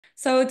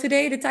So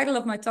today the title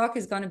of my talk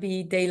is going to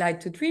be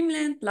Daylight to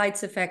Dreamland,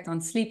 Light's Effect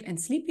on Sleep and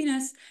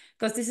Sleepiness,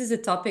 because this is a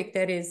topic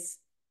that is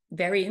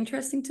very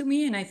interesting to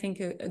me, and I think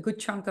a good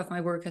chunk of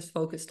my work has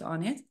focused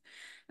on it.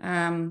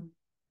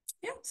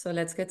 So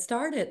let's get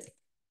started.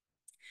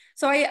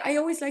 So I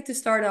always like to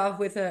start off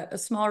with a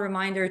small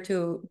reminder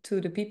to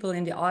the people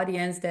in the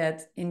audience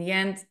that in the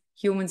end,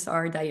 humans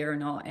are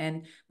diurnal.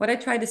 And what I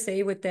try to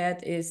say with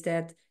that is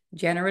that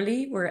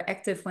generally we're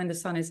active when the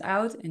sun is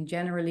out, and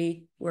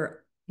generally we're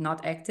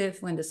not active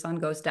when the sun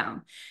goes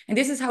down. And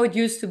this is how it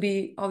used to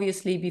be,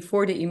 obviously,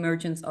 before the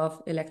emergence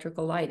of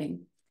electrical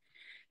lighting.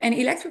 And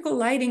electrical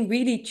lighting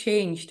really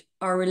changed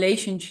our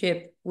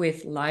relationship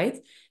with light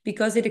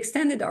because it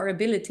extended our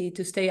ability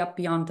to stay up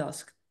beyond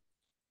dusk.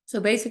 So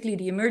basically,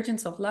 the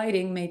emergence of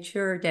lighting made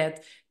sure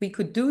that we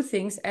could do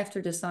things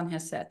after the sun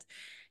has set.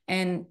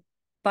 And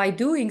by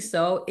doing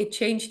so, it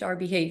changed our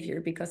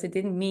behavior, because it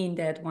didn't mean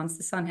that once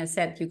the sun has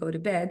set, you go to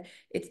bed.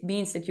 It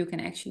means that you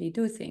can actually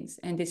do things.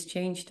 And this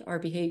changed our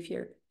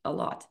behavior a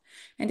lot.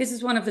 And this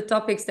is one of the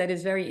topics that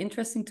is very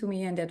interesting to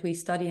me and that we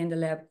study in the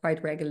lab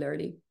quite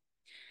regularly.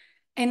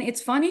 And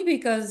it's funny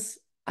because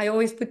I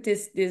always put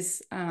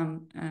this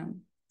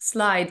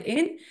slide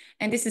in,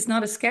 and this is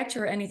not a sketch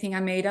or anything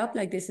I made up.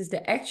 Like, this is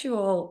the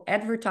actual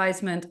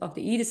advertisement of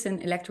the Edison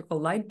electrical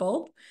light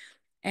bulb.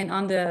 And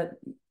on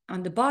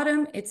the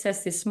bottom, it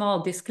says this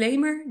small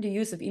disclaimer: the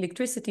use of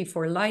electricity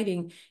for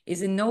lighting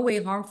is in no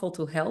way harmful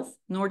to health,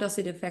 nor does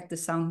it affect the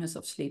soundness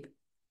of sleep.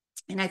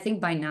 And I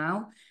think by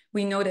now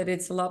we know that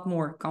it's a lot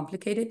more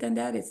complicated than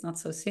that. It's not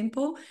so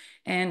simple.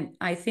 And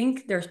I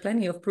think there's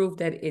plenty of proof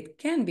that it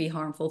can be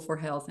harmful for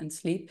health and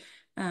sleep,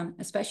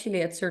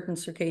 especially at certain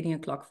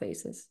circadian clock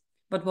phases.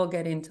 But we'll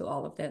get into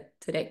all of that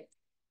today.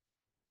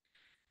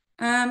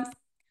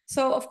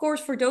 So, of course,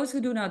 for those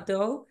who do not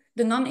know,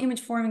 the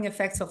non-image forming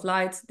effects of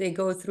light, they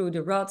go through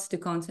the rods, the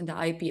cones, and the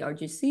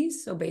IPRGCs.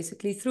 So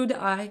basically through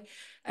the eye,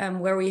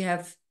 where we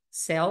have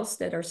cells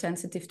that are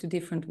sensitive to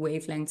different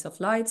wavelengths of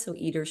light. So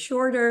either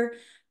shorter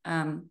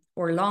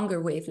or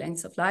longer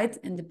wavelengths of light.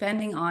 And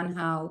depending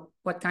on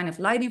what kind of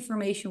light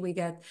information we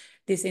get,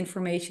 this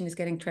information is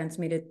getting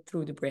transmitted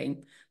through the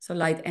brain. So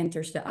light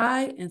enters the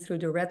eye, and through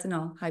the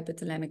retinal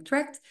hypothalamic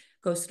tract,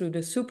 goes through the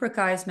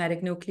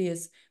suprachiasmatic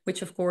nucleus,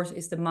 which of course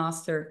is the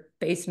master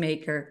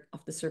pacemaker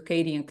of the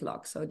circadian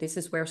clock. So this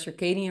is where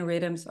circadian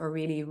rhythms are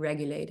really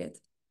regulated.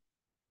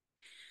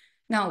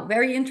 Now,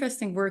 very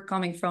interesting work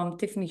coming from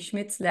Tiffany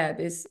Schmidt's lab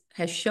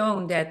has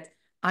shown that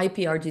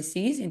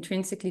IPRGCs,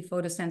 intrinsically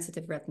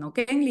photosensitive retinal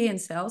ganglion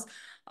cells,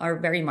 are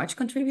very much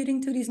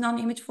contributing to these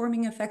non-image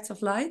forming effects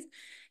of light,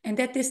 and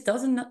that this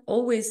doesn't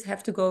always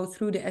have to go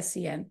through the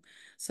SCN.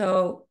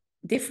 So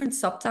different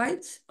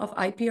subtypes of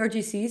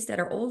IPRGCs that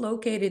are all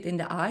located in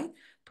the eye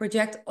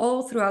project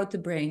all throughout the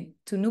brain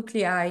to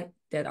nuclei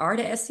that are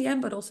the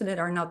SCN, but also that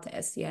are not the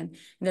SCN,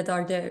 and that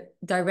are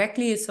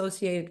directly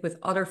associated with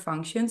other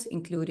functions,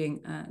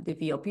 including the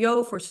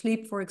VLPO for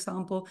sleep, for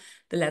example,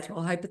 the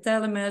lateral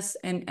hypothalamus,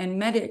 and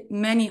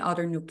many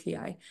other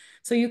nuclei.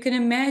 So you can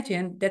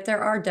imagine that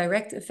there are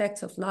direct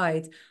effects of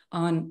light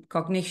on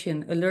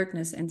cognition,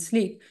 alertness, and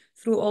sleep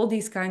through all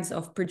these kinds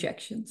of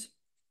projections.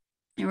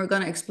 And we're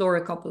going to explore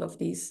a couple of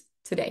these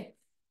today.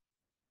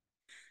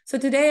 So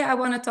today I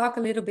want to talk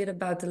a little bit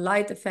about the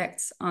light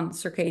effects on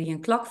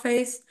circadian clock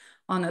phase,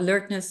 on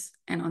alertness,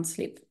 and on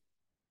sleep.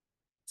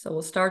 So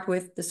we'll start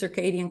with the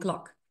circadian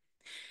clock.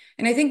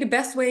 And I think the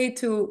best way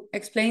to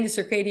explain the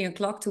circadian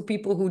clock to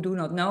people who do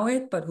not know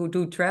it, but who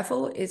do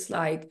travel, is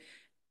like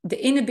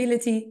the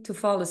inability to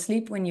fall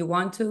asleep when you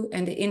want to,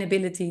 and the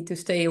inability to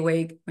stay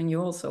awake when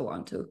you also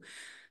want to.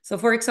 So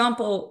for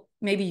example,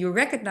 maybe you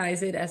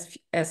recognize it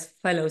as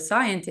fellow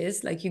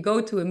scientists, like you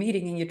go to a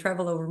meeting and you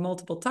travel over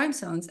multiple time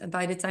zones, and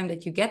by the time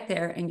that you get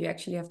there and you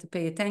actually have to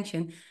pay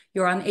attention,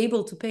 you're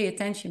unable to pay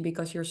attention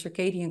because your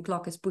circadian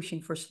clock is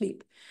pushing for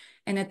sleep.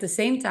 And at the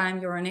same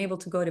time, you're unable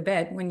to go to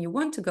bed when you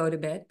want to go to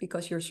bed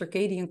because your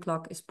circadian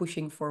clock is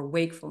pushing for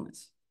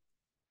wakefulness.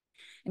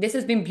 And this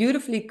has been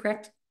beautifully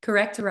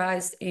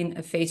characterized in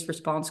a phase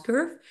response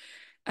curve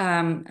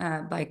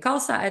by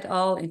Kalsa et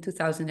al. In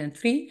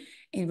 2003,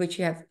 in which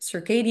you have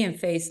circadian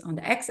phase on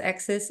the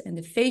x-axis and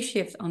the phase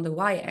shift on the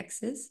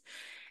y-axis.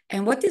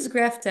 And what this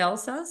graph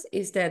tells us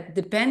is that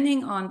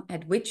depending on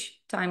at which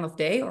time of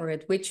day or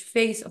at which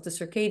phase of the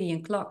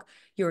circadian clock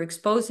you're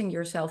exposing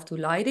yourself to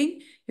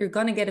lighting, you're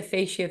going to get a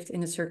phase shift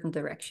in a certain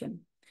direction.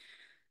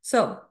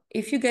 So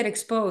if you get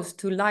exposed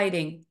to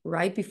lighting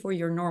right before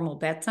your normal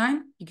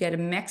bedtime, you get a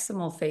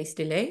maximal phase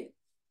delay.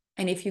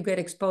 And if you get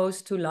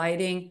exposed to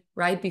lighting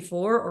right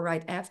before or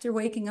right after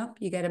waking up,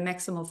 you get a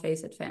maximal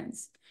phase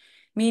advance.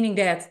 Meaning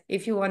that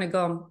if you want to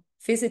go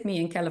visit me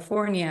in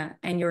California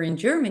and you're in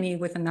Germany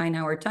with a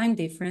 9-hour time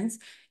difference,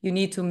 you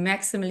need to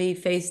maximally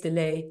phase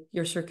delay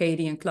your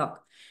circadian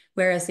clock.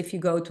 Whereas if you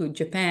go to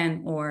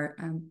Japan or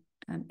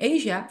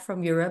Asia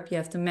from Europe, you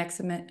have to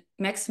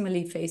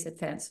maximally phase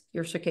advance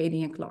your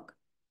circadian clock.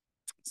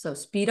 So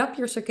speed up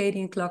your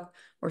circadian clock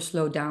or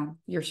slow down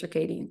your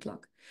circadian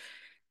clock.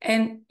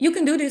 And you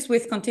can do this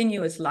with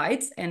continuous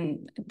light,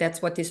 and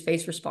that's what this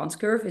phase response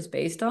curve is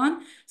based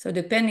on. So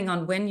depending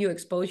on when you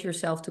expose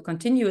yourself to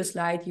continuous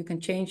light, you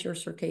can change your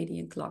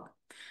circadian clock.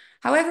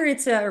 However,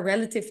 it's a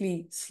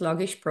relatively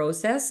sluggish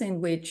process in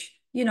which,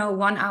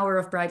 1 hour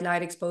of bright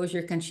light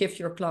exposure can shift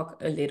your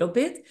clock a little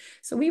bit.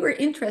 So we were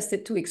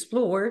interested to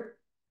explore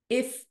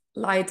if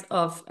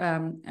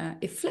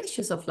if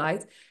flashes of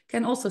light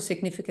can also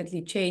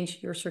significantly change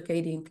your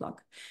circadian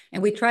clock.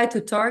 And we tried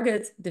to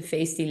target the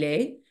phase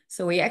delay.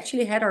 So we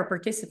actually had our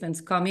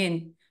participants come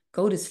in,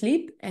 go to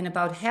sleep, and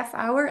about half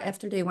hour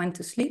after they went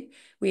to sleep,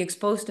 we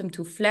exposed them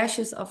to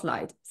flashes of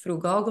light through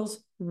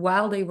goggles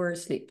while they were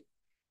asleep.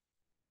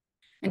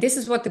 And this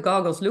is what the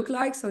goggles look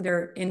like. So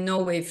they're in no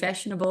way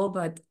fashionable,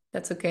 but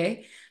that's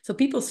okay. So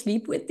people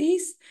sleep with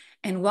these.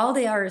 And while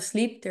they are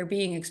asleep, they're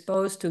being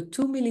exposed to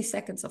 2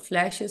 milliseconds of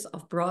flashes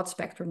of broad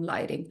spectrum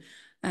lighting,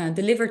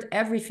 delivered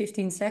every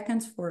 15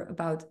 seconds for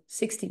about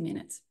 60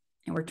 minutes.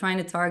 And we're trying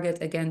to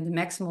target, again, the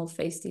maximal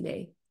phase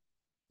delay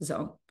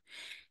zone.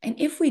 And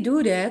if we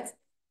do that,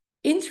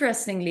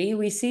 interestingly,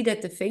 we see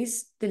that the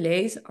phase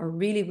delays are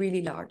really,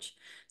 really large.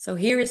 So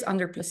here is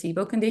under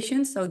placebo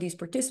conditions. So these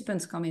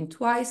participants come in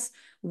twice.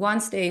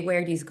 Once they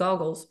wear these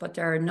goggles, but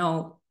there are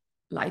no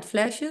light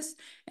flashes.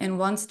 And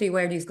once they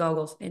wear these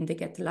goggles and they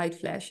get the light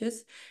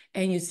flashes.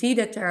 And you see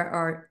that there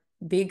are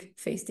big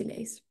phase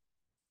delays.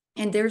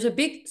 And there's a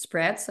big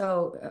spread,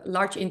 so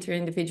large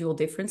inter-individual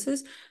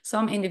differences.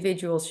 Some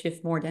individuals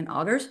shift more than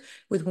others,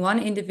 with one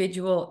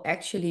individual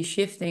actually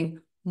shifting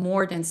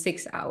more than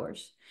 6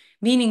 hours.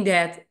 Meaning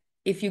that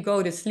if you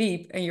go to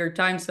sleep and your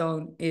time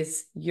zone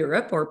is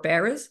Europe or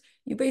Paris,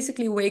 you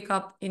basically wake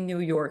up in New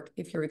York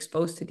if you're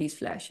exposed to these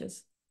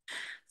flashes.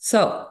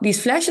 So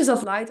these flashes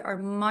of light are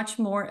much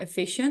more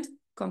efficient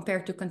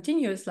compared to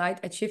continuous light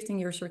at shifting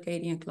your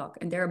circadian clock.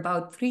 And they're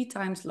about 3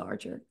 times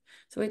larger.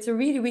 So it's a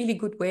really, really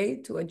good way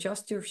to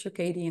adjust your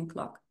circadian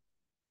clock.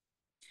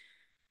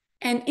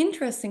 And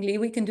interestingly,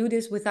 we can do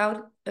this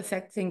without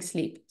affecting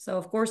sleep. So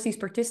of course, these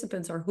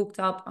participants are hooked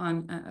up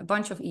on a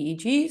bunch of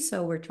EEGs.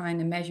 So we're trying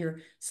to measure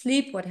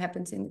sleep, what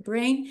happens in the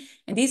brain.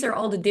 And these are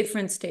all the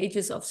different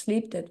stages of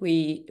sleep that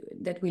we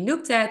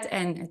looked at,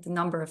 and at the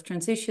number of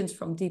transitions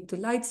from deep to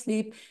light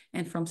sleep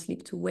and from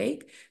sleep to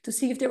wake, to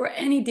see if there were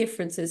any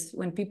differences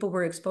when people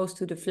were exposed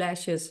to the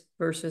flashes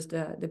versus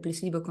the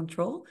placebo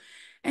control.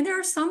 And there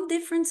are some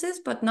differences,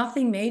 but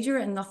nothing major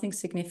and nothing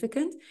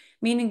significant,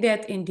 meaning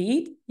that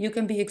indeed you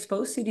can be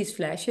exposed to these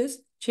flashes,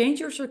 change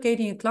your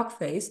circadian clock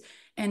phase,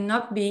 and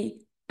not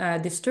be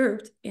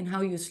disturbed in how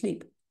you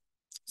sleep.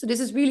 So this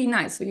is really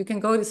nice. So you can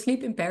go to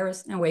sleep in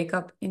Paris and wake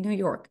up in New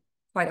York.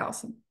 Quite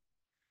awesome.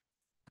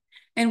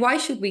 And why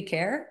should we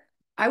care?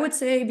 I would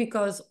say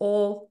because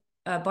all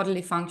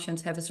bodily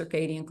functions have a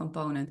circadian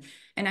component.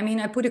 And I mean,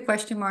 I put a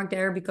question mark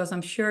there because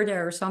I'm sure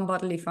there are some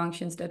bodily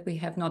functions that we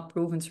have not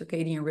proven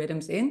circadian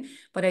rhythms in,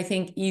 but I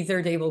think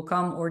either they will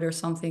come or there's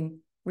something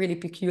really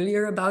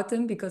peculiar about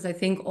them, because I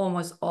think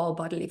almost all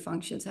bodily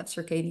functions have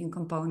circadian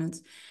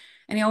components.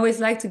 And I always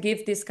like to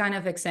give this kind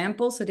of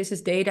example. So this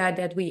is data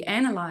that we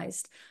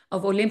analyzed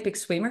of Olympic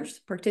swimmers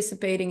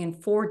participating in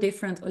 4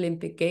 different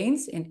Olympic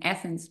Games in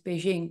Athens,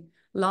 Beijing,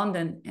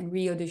 London, and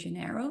Rio de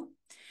Janeiro.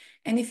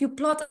 And if you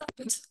plot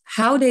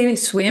how they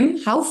swim,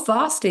 how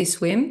fast they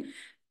swim,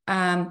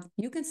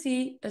 you can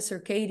see a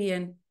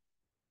circadian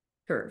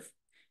curve.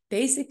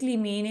 Basically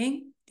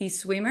meaning these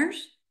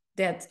swimmers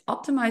that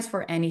optimize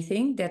for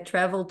anything, that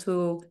travel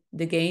to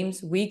the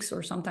games weeks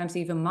or sometimes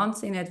even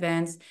months in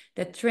advance,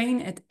 that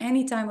train at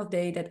any time of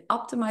day, that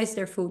optimize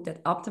their food,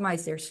 that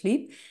optimize their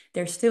sleep,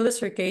 there's still a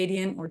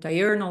circadian or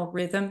diurnal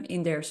rhythm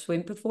in their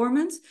swim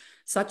performance,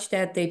 such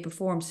that they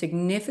perform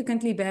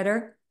significantly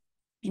better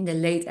in the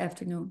late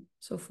afternoon,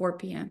 so 4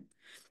 p.m.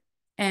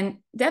 And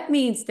that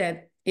means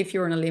that if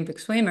you're an Olympic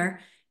swimmer,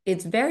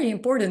 it's very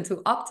important to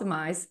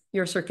optimize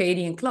your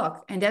circadian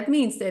clock. And that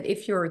means that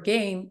if your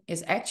game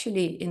is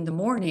actually in the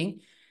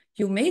morning,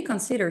 you may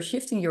consider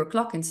shifting your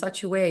clock in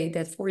such a way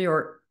that for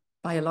your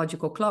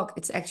biological clock,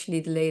 it's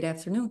actually the late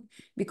afternoon,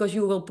 because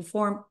you will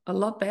perform a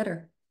lot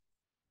better.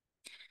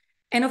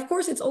 And of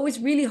course, it's always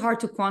really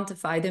hard to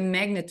quantify the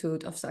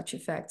magnitude of such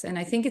effects. And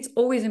I think it's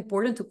always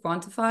important to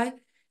quantify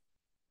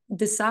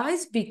the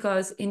size,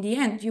 because in the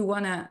end, you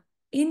want to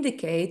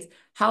indicate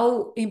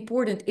how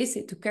important is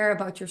it to care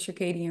about your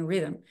circadian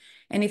rhythm.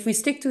 And if we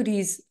stick to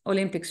these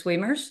Olympic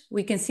swimmers,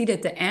 we can see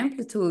that the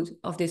amplitude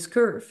of this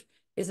curve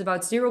is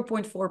about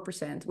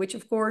 0.4%, which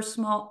of course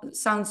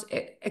sounds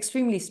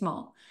extremely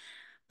small.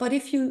 But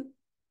if you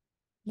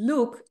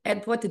look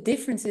at what the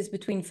difference is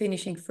between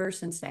finishing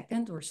first and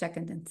second, or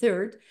second and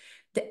third,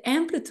 the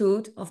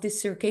amplitude of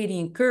this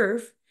circadian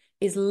curve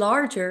is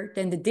larger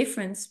than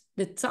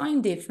the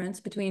time difference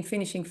between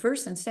finishing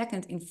first and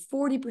second in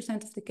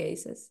 40% of the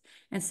cases,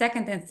 and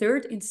second and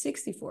third in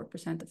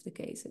 64% of the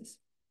cases.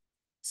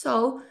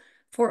 So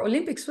for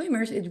Olympic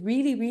swimmers, it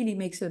really, really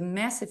makes a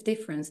massive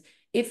difference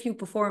if you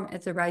perform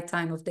at the right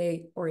time of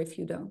day or if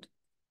you don't.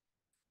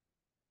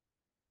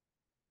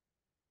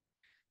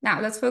 Now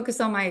let's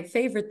focus on my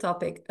favorite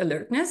topic,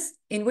 alertness,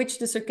 in which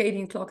the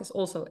circadian clock is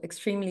also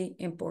extremely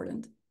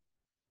important.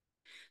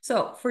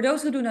 So for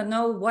those who do not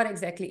know what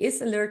exactly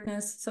is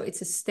alertness, so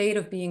it's a state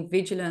of being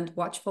vigilant,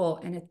 watchful,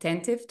 and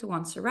attentive to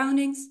one's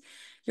surroundings.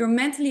 You're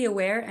mentally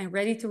aware and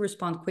ready to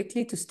respond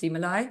quickly to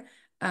stimuli,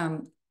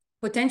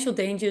 potential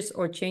dangers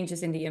or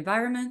changes in the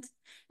environment.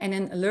 And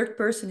an alert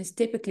person is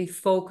typically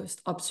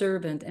focused,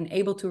 observant, and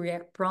able to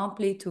react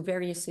promptly to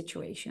various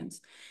situations.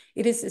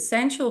 It is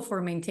essential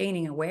for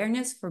maintaining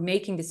awareness, for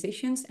making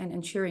decisions, and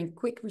ensuring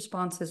quick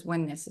responses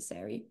when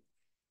necessary.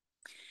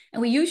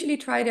 And we usually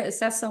try to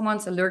assess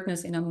someone's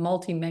alertness in a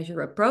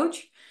multi-measure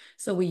approach.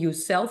 So we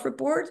use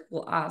self-report.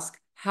 We'll ask,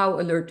 how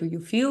alert do you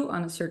feel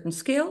on a certain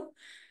scale?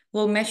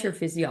 We'll measure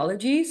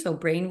physiology, so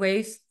brain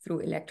waves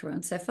through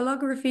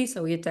electroencephalography.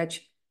 So we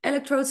attach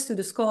electrodes to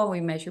the skull, we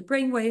measure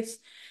brain waves.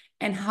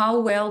 And how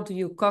well do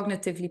you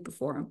cognitively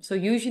perform? So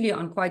usually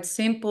on quite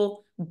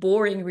simple,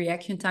 boring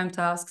reaction time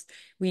tasks,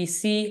 we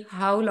see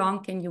how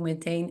long can you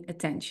maintain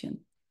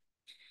attention.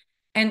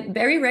 And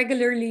very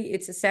regularly,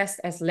 it's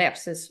assessed as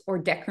lapses or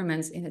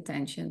decrements in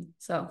attention.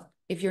 So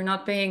if you're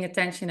not paying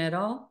attention at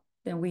all,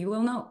 then we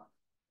will know.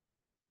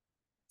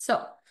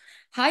 So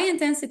high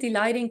intensity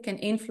lighting can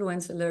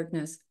influence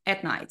alertness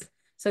at night.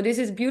 So this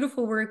is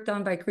beautiful work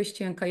done by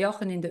Christian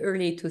Kajochen in the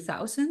early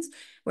 2000s,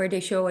 where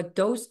they show a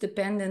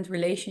dose-dependent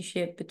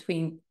relationship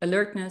between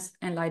alertness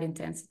and light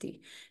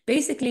intensity.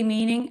 Basically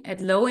meaning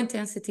at low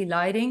intensity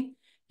lighting,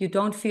 you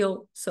don't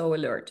feel so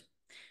alert.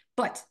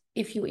 But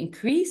if you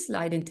increase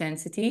light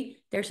intensity,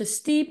 there's a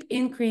steep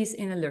increase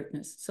in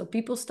alertness. So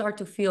people start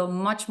to feel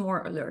much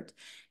more alert.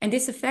 And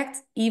this effect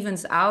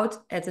evens out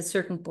at a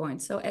certain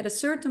point. So at a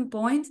certain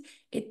point,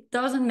 it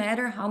doesn't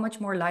matter how much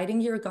more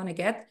lighting you're going to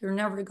get, you're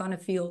never going to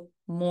feel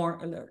more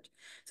alert.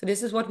 So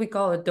this is what we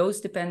call a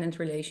dose-dependent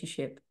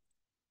relationship.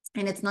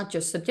 And it's not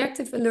just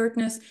subjective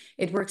alertness,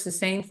 it works the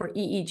same for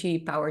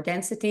EEG power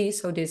density,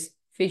 so this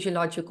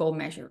physiological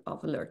measure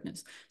of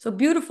alertness. So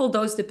beautiful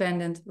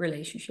dose-dependent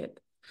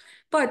relationship.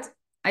 But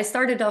I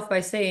started off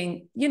by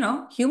saying, you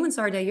know, humans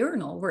are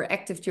diurnal. We're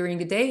active during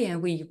the day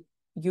and we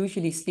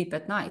usually sleep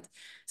at night.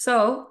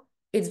 So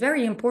it's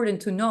very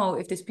important to know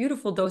if this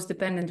beautiful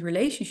dose-dependent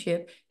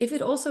relationship, if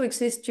it also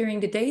exists during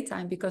the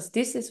daytime, because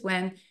this is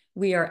when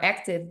we are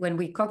active, when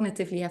we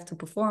cognitively have to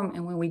perform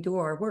and when we do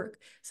our work.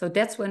 So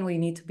that's when we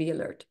need to be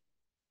alert.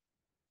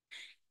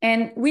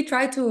 And we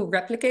try to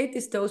replicate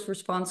this dose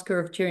response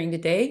curve during the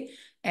day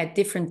at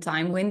different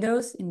time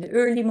windows, in the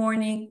early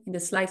morning, in the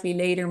slightly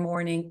later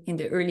morning, in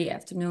the early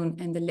afternoon,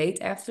 and the late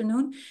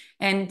afternoon.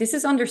 And this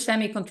is under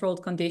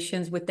semi-controlled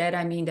conditions. With that,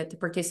 I mean that the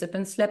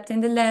participants slept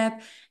in the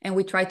lab, and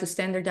we try to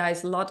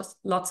standardize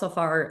lots of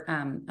our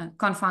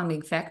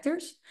confounding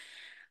factors.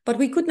 But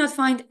we could not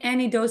find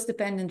any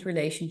dose-dependent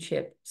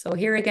relationship. So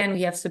here again,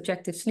 we have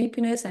subjective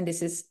sleepiness, and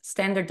this is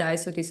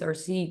standardized. So these are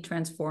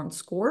Z-transformed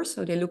scores.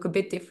 So they look a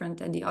bit different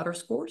than the other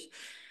scores.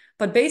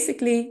 But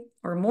basically,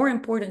 or more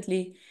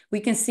importantly, we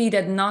can see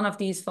that none of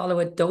these follow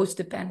a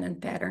dose-dependent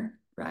pattern,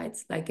 right?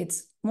 Like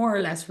it's more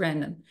or less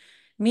random,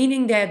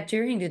 meaning that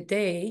during the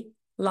day,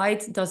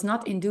 light does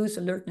not induce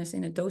alertness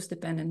in a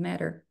dose-dependent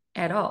manner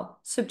at all.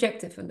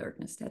 Subjective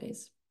alertness, that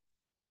is.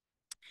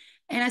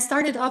 And I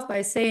started off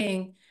by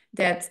saying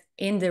that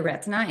in the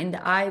retina, in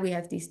the eye, we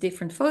have these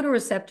different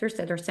photoreceptors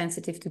that are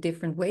sensitive to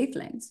different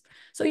wavelengths.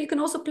 So you can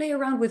also play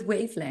around with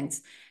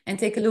wavelengths and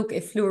take a look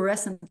if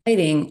fluorescent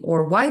lighting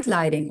or white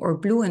lighting or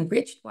blue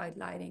enriched white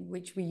lighting,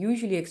 which we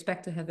usually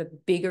expect to have a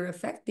bigger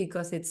effect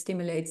because it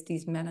stimulates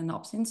these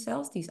melanopsin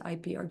cells, these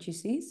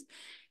iPRGCs,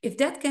 if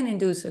that can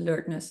induce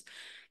alertness.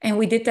 And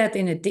we did that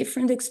in a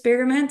different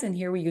experiment, and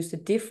here we used a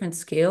different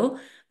scale.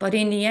 But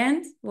in the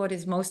end, what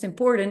is most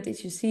important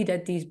is you see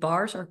that these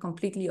bars are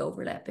completely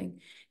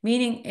overlapping,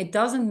 meaning it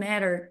doesn't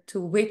matter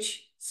to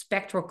which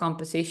spectral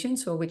composition,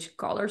 so which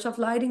colors of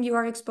lighting you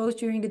are exposed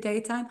during the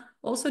daytime,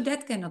 also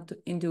that cannot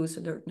induce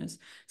alertness.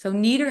 So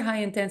neither high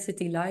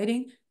intensity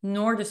lighting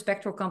nor the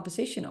spectral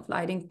composition of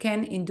lighting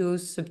can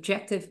induce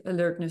subjective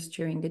alertness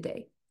during the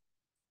day.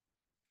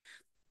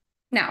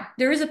 Now,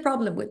 there is a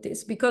problem with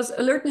this because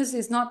alertness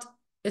is not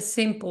a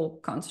simple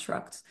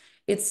construct.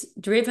 It's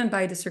driven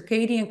by the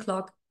circadian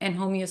clock and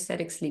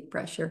homeostatic sleep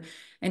pressure.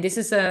 And this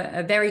is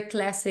a very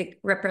classic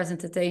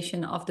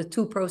representation of the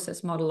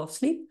two-process model of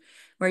sleep,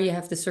 where you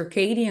have the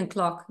circadian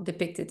clock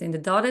depicted in the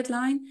dotted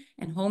line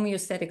and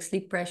homeostatic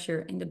sleep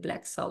pressure in the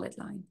black solid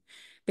line.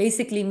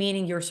 Basically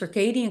meaning your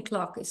circadian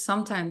clock is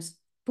sometimes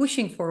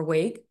pushing for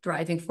wake,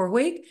 driving for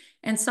wake,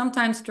 and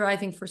sometimes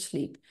driving for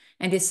sleep.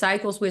 And this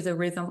cycles with a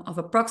rhythm of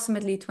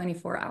approximately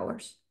 24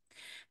 hours.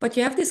 But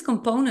you have this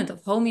component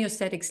of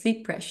homeostatic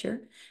sleep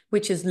pressure,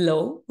 which is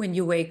low when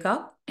you wake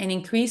up and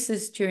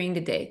increases during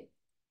the day.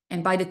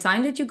 And by the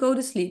time that you go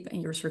to sleep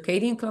and your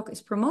circadian clock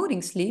is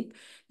promoting sleep,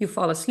 you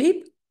fall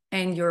asleep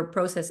and your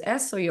process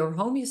S, so your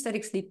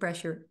homeostatic sleep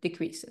pressure,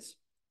 decreases.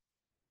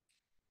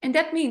 And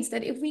that means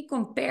that if we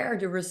compare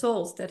the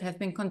results that have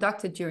been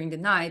conducted during the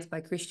night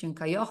by Christian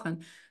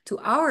Kajochen to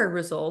our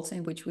results,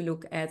 in which we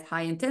look at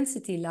high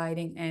intensity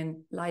lighting and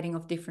lighting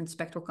of different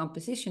spectral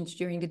compositions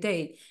during the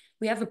day,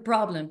 we have a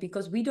problem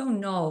because we don't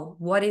know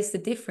what is the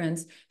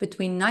difference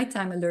between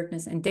nighttime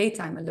alertness and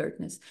daytime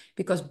alertness,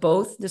 because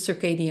both the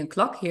circadian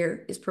clock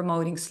here is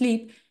promoting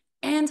sleep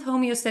and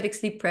homeostatic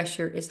sleep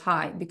pressure is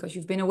high because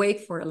you've been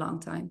awake for a long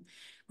time.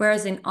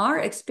 Whereas in our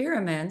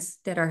experiments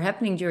that are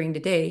happening during the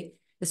day,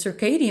 the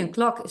circadian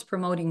clock is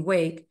promoting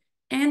wake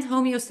and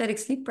homeostatic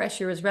sleep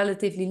pressure is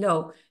relatively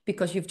low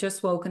because you've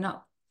just woken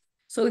up.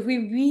 So if we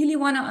really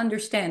want to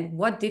understand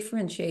what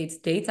differentiates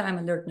daytime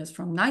alertness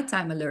from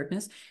nighttime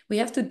alertness, we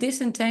have to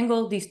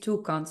disentangle these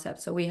two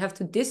concepts. So we have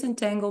to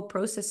disentangle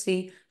process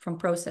C from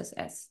process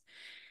S.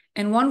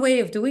 And one way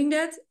of doing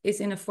that is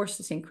in a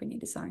forced synchrony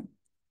design.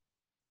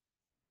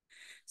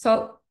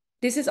 So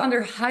this is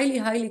under highly,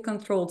 highly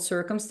controlled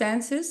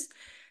circumstances.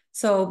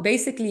 So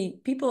basically,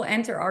 people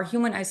enter our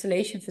human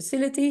isolation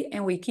facility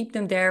and we keep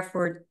them there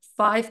for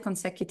 5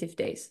 consecutive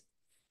days.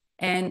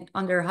 And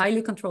under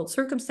highly controlled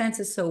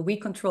circumstances, so we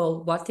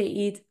control what they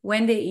eat,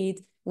 when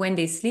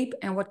they sleep,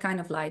 and what kind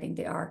of lighting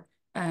they are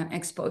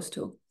exposed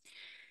to.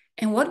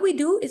 And what we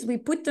do is we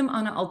put them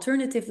on an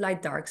alternative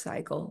light-dark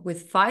cycle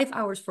with 5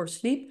 hours for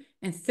sleep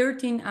and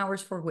 13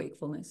 hours for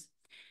wakefulness.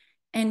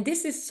 And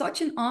this is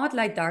such an odd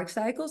light-dark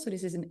cycle. So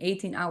this is an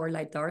 18-hour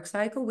light-dark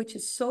cycle, which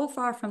is so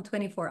far from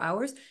 24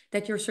 hours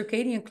that your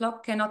circadian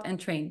clock cannot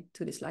entrain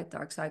to this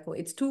light-dark cycle.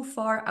 It's too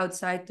far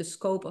outside the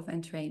scope of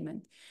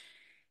entrainment.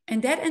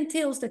 And that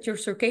entails that your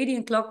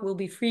circadian clock will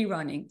be free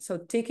running, so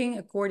ticking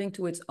according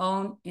to its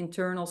own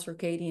internal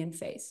circadian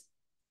phase.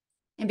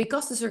 And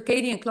because the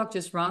circadian clock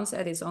just runs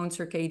at its own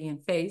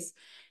circadian phase,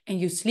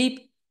 and you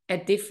sleep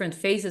at different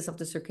phases of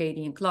the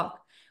circadian clock,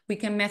 we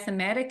can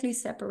mathematically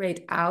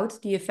separate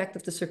out the effect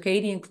of the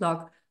circadian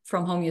clock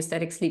from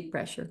homeostatic sleep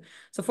pressure.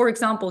 So for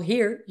example,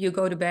 here you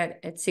go to bed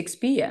at 6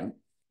 p.m.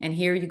 and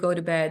here you go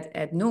to bed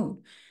at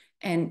noon.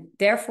 And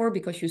therefore,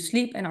 because you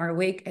sleep and are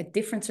awake at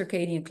different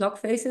circadian clock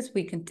phases,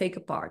 we can take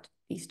apart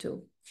these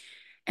two.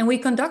 And we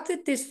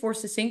conducted this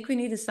forced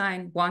synchrony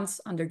design once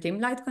under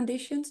dim light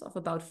conditions of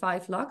about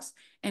 5 lux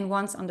and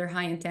once under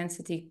high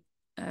intensity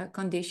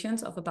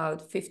conditions of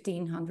about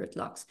 1500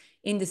 lux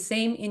in the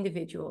same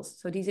individuals.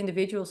 So these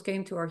individuals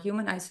came to our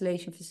human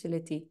isolation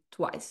facility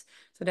twice.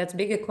 So that's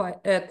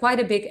quite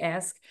a big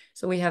ask.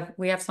 So we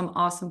have some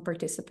awesome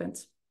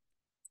participants.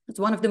 It's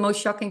one of the most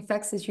shocking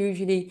facts is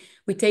usually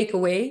we take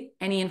away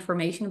any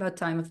information about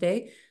time of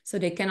day. So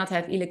they cannot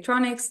have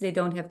electronics, they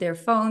don't have their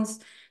phones.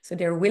 So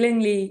they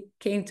willingly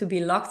came to be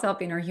locked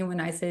up in our human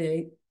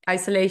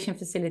isolation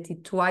facility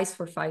twice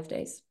for 5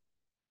 days.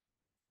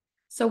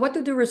 So what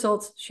do the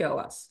results show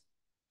us?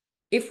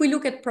 If we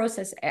look at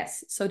process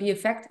S, so the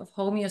effect of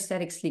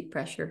homeostatic sleep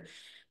pressure,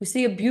 we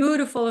see a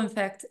beautiful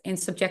effect in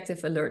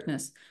subjective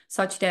alertness,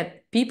 such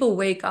that people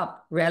wake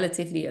up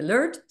relatively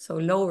alert, so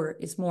lower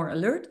is more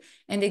alert,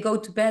 and they go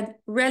to bed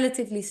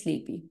relatively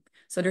sleepy.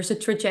 So there's a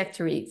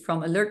trajectory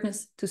from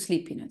alertness to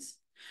sleepiness.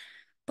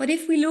 But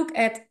if we look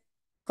at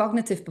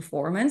cognitive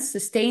performance,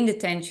 sustained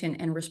attention,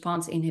 and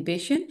response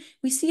inhibition,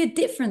 we see a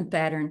different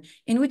pattern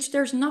in which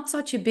there's not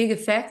such a big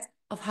effect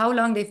of how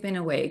long they've been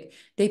awake.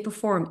 They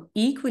perform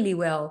equally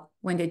well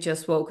when they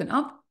just woken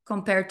up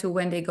compared to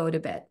when they go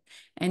to bed.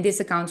 And this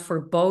accounts for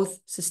both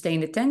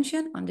sustained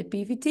attention on the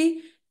PVT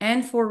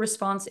and for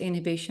response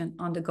inhibition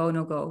on the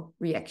go-no-go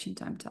reaction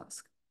time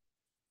task.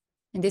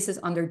 And this is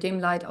under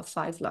dim light of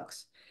 5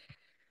 lux.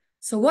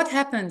 So what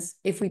happens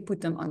if we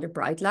put them under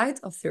bright light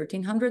of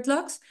 1300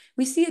 lux?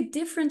 We see a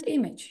different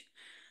image.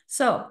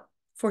 So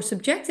for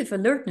subjective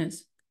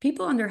alertness,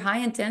 people under high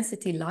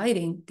intensity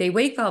lighting, they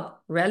wake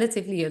up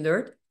relatively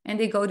alert and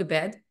they go to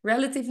bed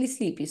relatively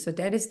sleepy. So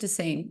that is the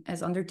same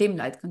as under dim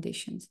light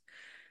conditions.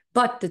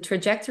 But the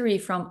trajectory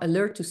from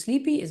alert to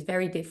sleepy is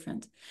very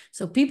different.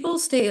 So people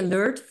stay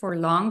alert for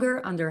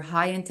longer under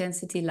high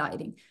intensity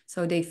lighting.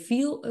 So they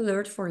feel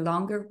alert for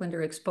longer when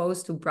they're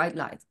exposed to bright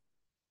light.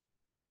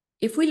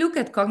 If we look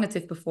at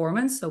cognitive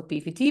performance, so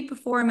PVT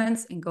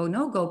performance and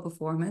go-no-go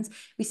performance,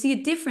 we see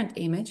a different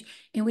image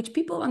in which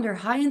people under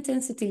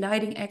high-intensity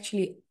lighting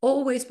actually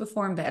always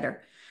perform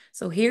better.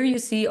 So here you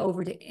see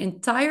over the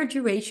entire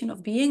duration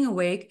of being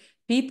awake,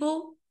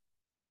 people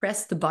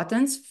press the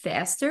buttons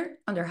faster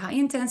under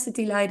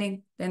high-intensity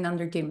lighting than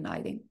under dim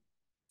lighting.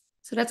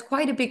 So that's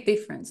quite a big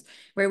difference,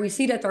 where we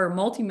see that our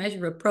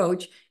multi-measure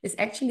approach is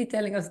actually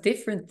telling us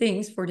different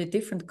things for the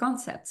different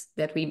concepts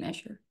that we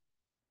measure.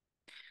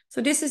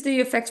 So this is the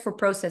effects for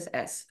process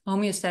S,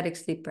 homeostatic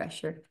sleep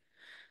pressure.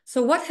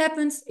 So what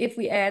happens if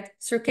we add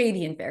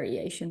circadian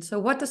variation? So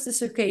what does the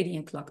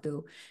circadian clock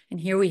do?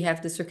 And here we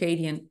have the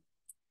circadian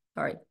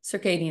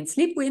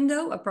sleep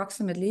window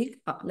approximately.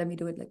 Let me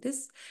do it like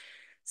this.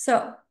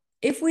 So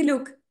if we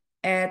look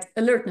at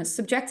alertness,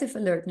 subjective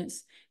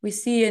alertness, we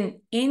see an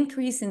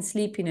increase in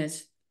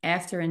sleepiness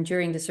after and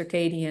during the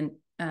circadian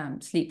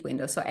sleep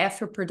window, so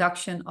after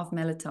production of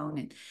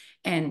melatonin.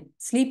 And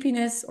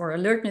sleepiness or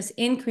alertness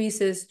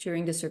increases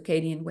during the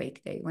circadian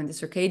wake day, when the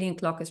circadian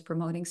clock is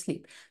promoting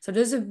sleep. So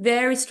there's a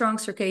very strong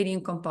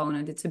circadian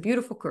component. It's a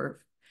beautiful curve.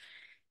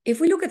 If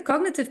we look at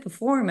cognitive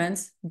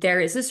performance, there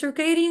is a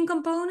circadian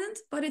component,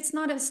 but it's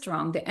not as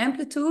strong. The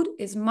amplitude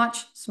is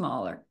much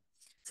smaller.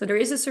 So there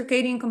is a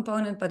circadian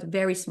component, but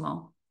very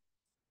small.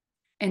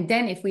 And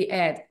then if we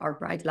add our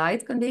bright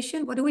light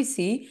condition, what do we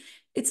see?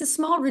 It's a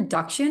small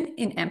reduction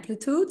in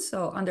amplitude.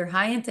 So under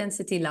high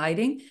intensity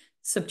lighting,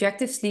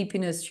 subjective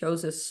sleepiness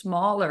shows a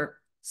smaller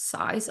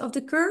size of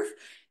the curve.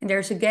 And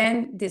there's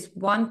again this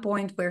one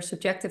point where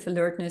subjective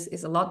alertness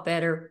is a lot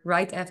better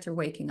right after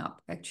waking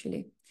up,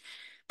 actually.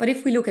 But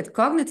if we look at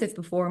cognitive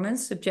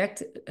performance,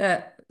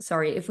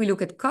 if we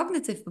look at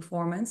cognitive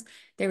performance,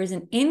 there is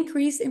an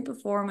increase in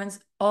performance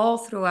all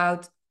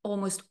throughout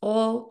almost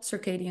all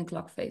circadian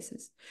clock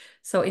phases.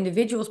 So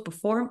individuals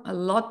perform a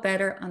lot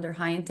better under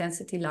high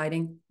intensity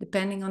lighting,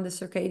 depending on the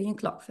circadian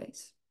clock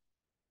phase.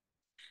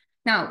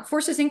 Now,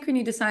 force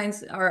synchrony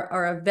designs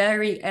are a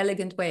very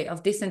elegant way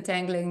of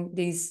disentangling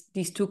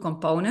these two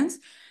components,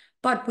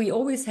 but we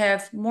always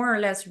have more or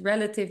less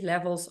relative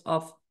levels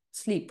of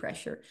sleep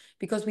pressure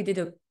because we did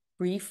a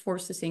brief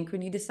force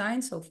synchrony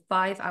design, so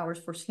 5 hours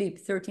for sleep,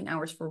 13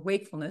 hours for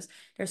wakefulness.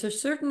 There's a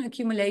certain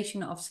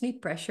accumulation of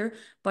sleep pressure,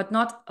 but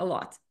not a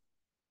lot.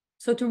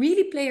 So to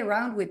really play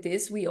around with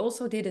this, we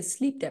also did a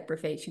sleep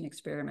deprivation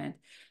experiment.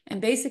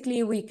 And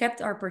basically we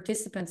kept our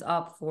participants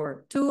up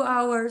for 2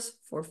 hours,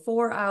 for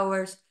 4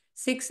 hours,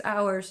 6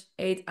 hours,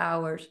 8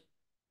 hours,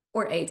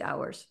 or 8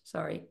 hours.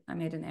 Sorry, I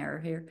made an error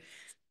here.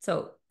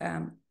 So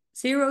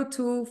 0,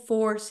 2,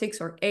 4,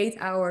 6, or 8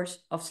 hours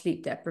of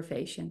sleep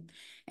deprivation.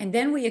 And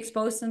then we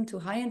exposed them to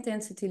high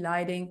intensity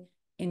lighting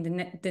in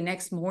the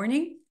next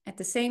morning at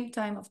the same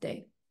time of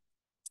day.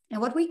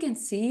 And what we can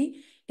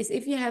see is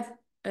if you have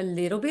a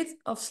little bit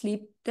of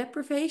sleep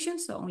deprivation,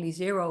 so only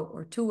 0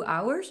 or 2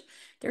 hours,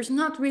 there's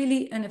not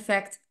really an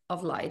effect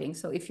of lighting.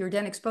 So if you're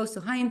then exposed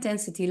to high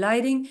intensity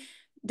lighting,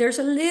 there's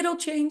a little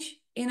change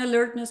in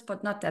alertness,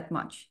 but not that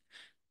much.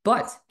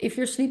 But if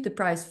you're sleep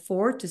deprived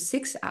 4 to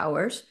 6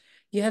 hours,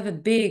 you have a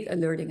big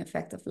alerting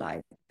effect of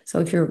light. So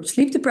if you're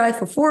sleep deprived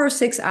for 4 or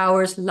 6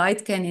 hours,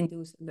 light can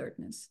induce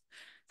alertness.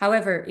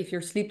 However, if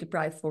you're sleep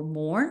deprived for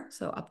more,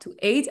 so up to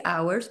 8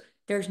 hours,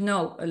 there's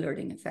no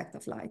alerting effect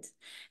of light.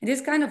 And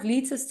this kind of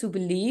leads us to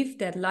believe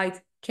that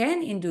light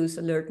can induce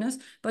alertness,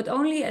 but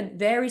only at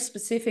very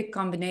specific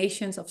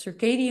combinations of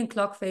circadian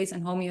clock phase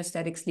and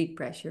homeostatic sleep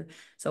pressure.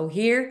 So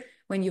here,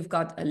 when you've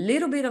got a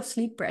little bit of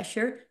sleep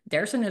pressure,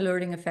 there's an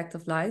alerting effect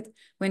of light.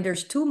 When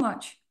there's too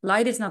much,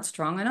 light is not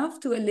strong enough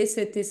to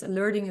elicit this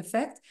alerting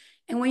effect.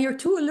 And when you're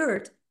too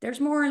alert, there's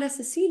more or less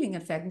a ceiling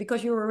effect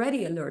because you're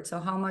already alert. So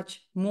how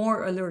much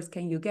more alert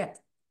can you get?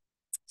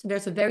 So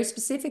there's a very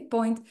specific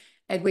point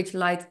at which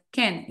light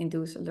can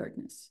induce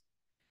alertness.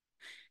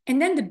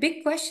 And then the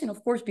big question,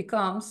 of course,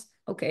 becomes,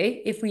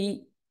 okay, if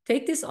we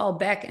take this all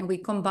back and we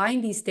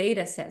combine these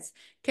data sets,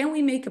 can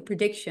we make a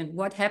prediction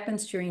what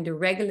happens during the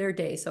regular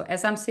day? So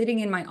as I'm sitting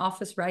in my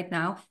office right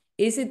now,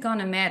 is it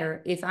gonna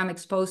matter if I'm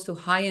exposed to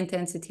high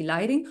intensity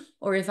lighting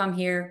or if I'm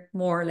here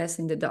more or less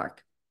in the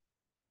dark?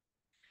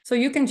 So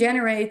you can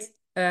generate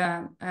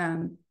a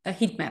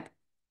heat map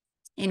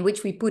in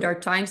which we put our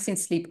time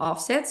since sleep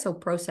offset, so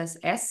process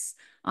S,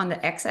 on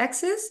the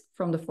x-axis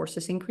from the force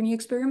synchrony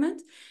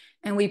experiment.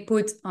 And we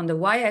put on the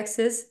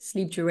y-axis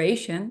sleep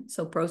duration,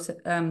 so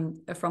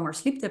from our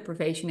sleep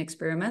deprivation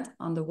experiment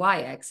on the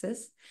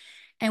y-axis.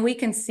 And we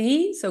can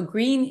see, so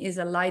green is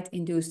a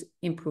light-induced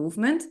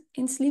improvement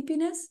in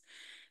sleepiness.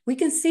 We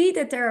can see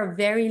that there are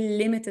very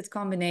limited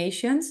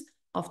combinations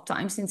of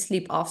time since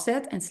sleep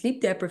offset and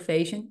sleep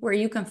deprivation where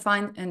you can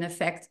find an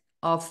effect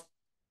of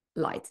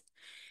light.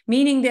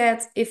 Meaning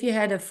that if you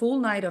had a full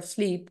night of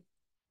sleep,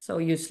 so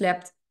you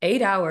slept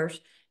 8 hours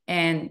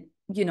and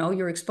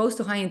you're exposed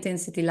to high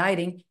intensity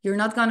lighting, you're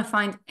not going to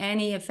find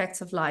any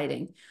effects of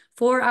lighting.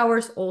 4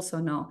 hours, also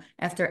no.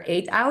 After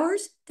 8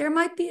 hours, there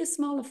might be a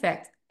small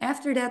effect.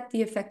 After that,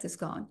 the effect is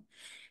gone.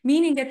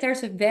 Meaning that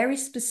there's a very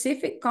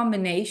specific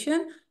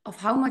combination of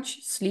how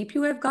much sleep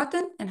you have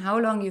gotten and how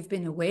long you've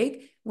been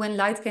awake when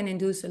light can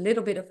induce a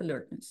little bit of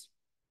alertness.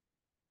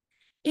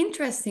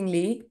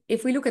 Interestingly,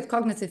 if we look at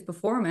cognitive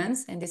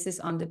performance, and this is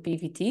on the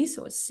PVT,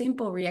 so a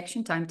simple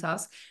reaction time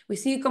task, we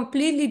see a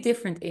completely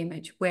different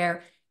image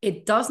where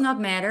it does not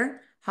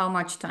matter how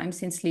much time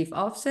since sleep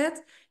offset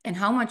and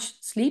how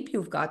much sleep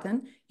you've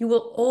gotten, you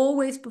will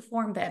always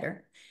perform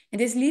better.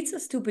 And this leads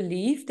us to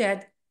believe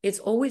that it's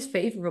always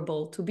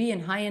favorable to be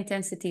in high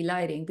intensity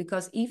lighting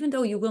because even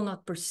though you will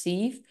not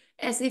perceive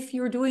as if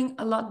you're doing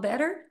a lot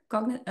better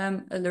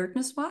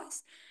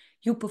alertness-wise,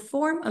 you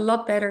perform a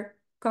lot better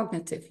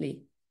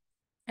cognitively,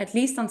 at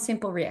least on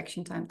simple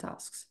reaction time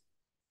tasks.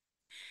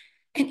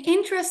 And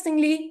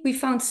interestingly, we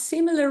found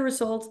similar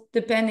results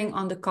depending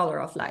on the color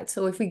of light.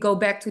 So if we go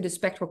back to the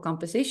spectral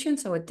composition,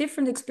 so a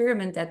different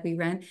experiment that we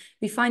ran,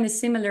 we find a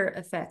similar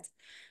effect.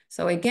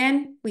 So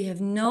again, we have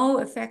no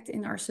effect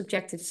in our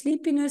subjective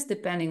sleepiness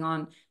depending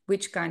on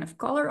which kind of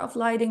color of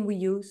lighting we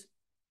use,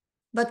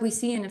 but we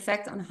see an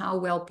effect on how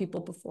well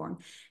people perform.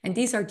 And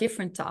these are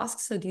different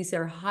tasks. So these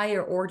are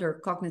higher order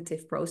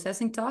cognitive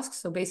processing tasks.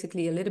 So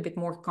basically a little bit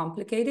more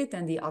complicated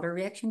than the other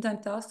reaction time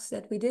tasks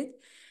that we did,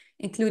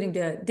 including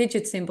the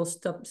digit symbol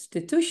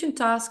substitution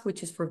task,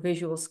 which is for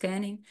visual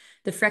scanning,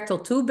 the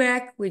fractal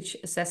two-back, which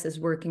assesses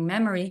working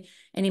memory,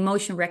 and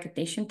emotion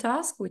recognition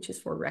task, which is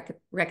for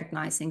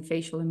recognizing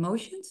facial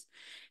emotions.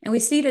 And we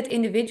see that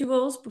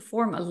individuals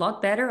perform a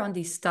lot better on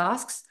these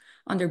tasks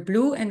under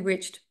blue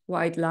enriched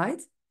white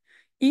light,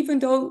 even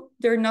though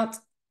they're not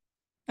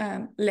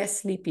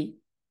less sleepy.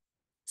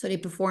 So they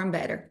perform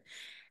better.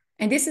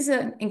 And this is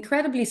an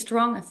incredibly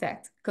strong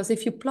effect, because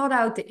if you plot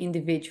out the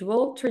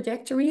individual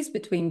trajectories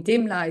between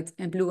dim light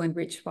and blue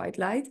enriched white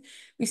light,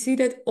 we see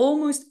that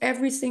almost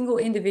every single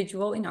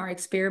individual in our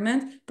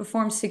experiment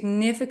performs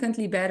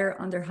significantly better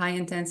under high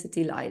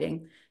intensity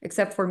lighting,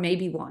 except for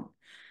maybe one.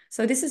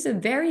 So this is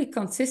a very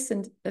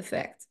consistent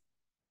effect,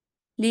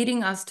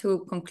 leading us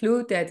to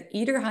conclude that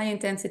either high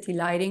intensity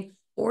lighting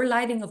or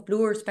lighting of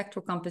bluer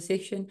spectral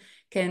composition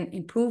can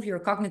improve your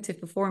cognitive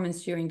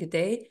performance during the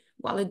day,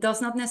 while it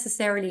does not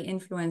necessarily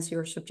influence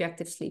your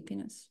subjective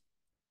sleepiness.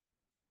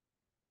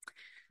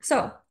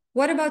 So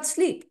what about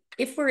sleep?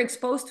 If we're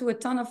exposed to a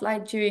ton of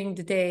light during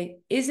the day,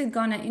 is it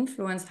gonna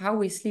influence how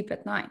we sleep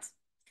at night?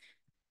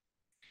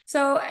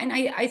 So, and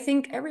I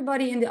think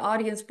everybody in the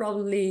audience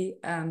probably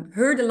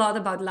heard a lot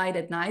about light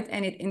at night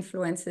and it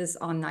influences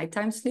on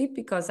nighttime sleep,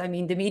 because I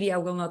mean, the media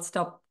will not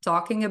stop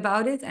talking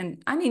about it.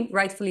 And I mean,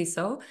 rightfully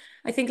so.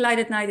 I think light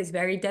at night is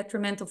very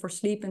detrimental for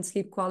sleep and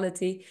sleep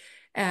quality.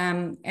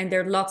 And there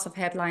are lots of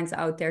headlines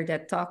out there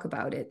that talk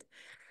about it.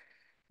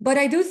 But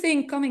I do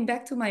think, coming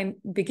back to my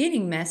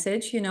beginning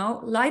message,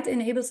 light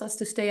enables us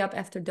to stay up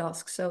after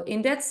dusk. So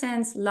in that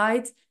sense,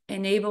 light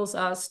enables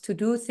us to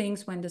do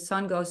things when the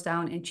sun goes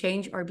down and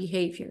change our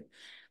behavior.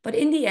 But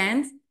in the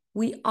end,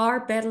 we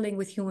are battling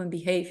with human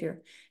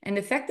behavior. And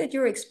the fact that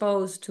you're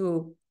exposed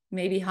to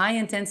maybe high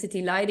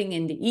intensity lighting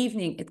in the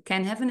evening, it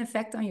can have an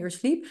effect on your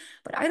sleep.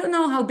 But I don't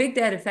know how big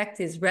that effect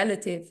is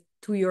relative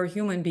to your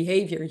human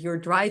behavior, your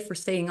drive for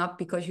staying up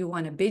because you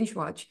want to binge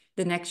watch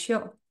the next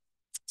show.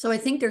 So I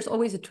think there's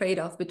always a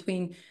trade-off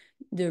between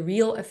the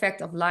real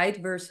effect of light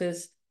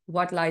versus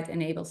what light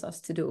enables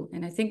us to do.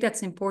 And I think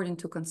that's important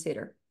to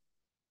consider.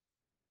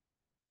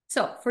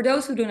 So for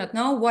those who do not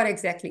know, what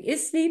exactly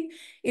is sleep?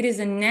 It is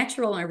a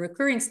natural and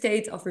recurring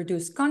state of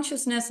reduced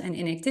consciousness and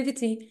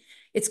inactivity.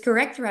 It's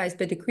characterized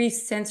by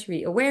decreased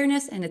sensory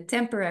awareness and a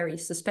temporary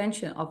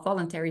suspension of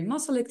voluntary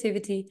muscle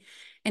activity.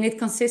 And it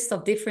consists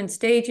of different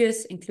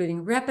stages,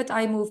 including rapid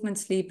eye movement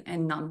sleep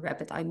and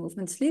non-rapid eye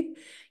movement sleep,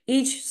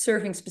 each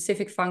serving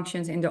specific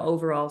functions in the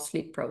overall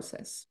sleep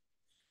process.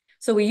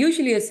 So we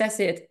usually assess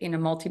it in a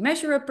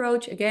multi-measure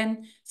approach,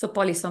 again, so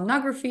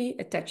polysomnography,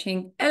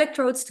 attaching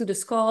electrodes to the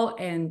skull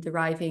and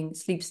deriving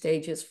sleep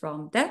stages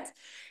from that,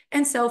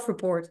 and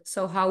self-report,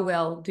 so how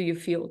well do you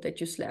feel that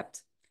you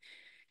slept?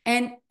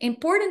 And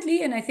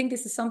importantly, and I think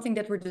this is something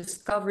that we're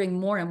discovering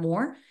more and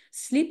more,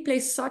 sleep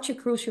plays such a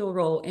crucial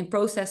role in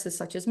processes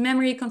such as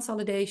memory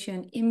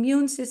consolidation,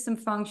 immune system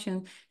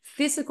function,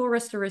 physical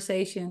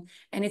restoration,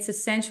 and it's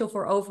essential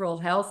for overall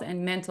health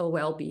and mental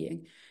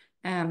well-being.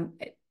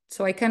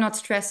 So I cannot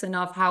stress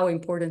enough how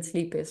important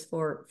sleep is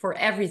for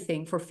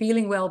everything, for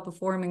feeling well,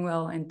 performing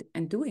well,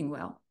 and doing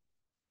well.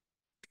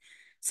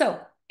 So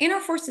in our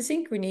forced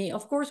asynchrony,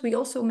 of course, we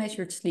also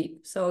measured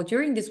sleep. So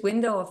during this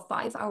window of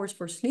 5 hours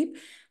for sleep,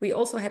 we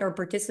also had our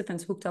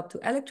participants hooked up to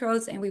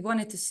electrodes, and we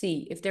wanted to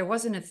see if there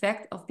was an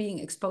effect of being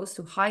exposed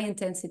to high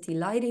intensity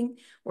lighting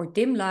or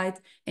dim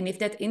light, and if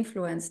that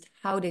influenced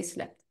how they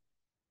slept.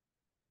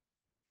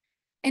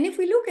 And if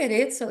we look at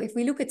it, so if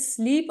we look at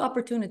sleep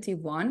opportunity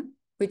 1,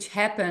 which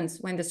happens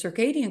when the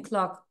circadian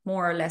clock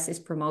more or less is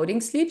promoting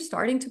sleep,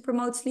 starting to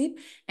promote sleep,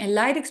 and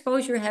light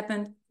exposure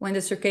happened when the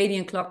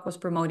circadian clock was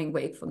promoting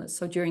wakefulness,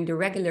 so during the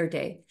regular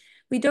day.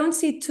 We don't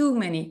see too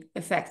many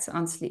effects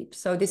on sleep.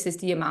 So this is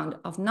the amount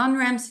of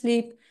non-REM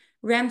sleep,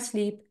 REM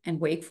sleep,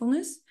 and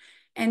wakefulness.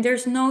 And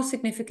there's no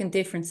significant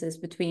differences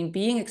between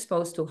being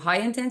exposed to high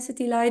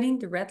intensity lighting,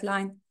 the red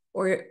line,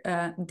 or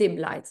dim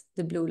light,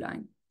 the blue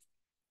line.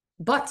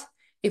 But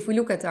if we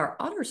look at our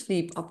other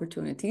sleep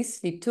opportunities,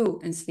 sleep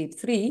 2 and sleep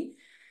 3,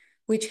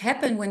 which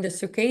happen when the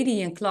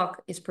circadian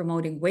clock is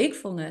promoting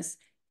wakefulness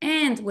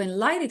and when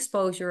light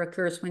exposure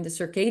occurs when the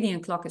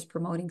circadian clock is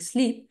promoting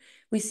sleep,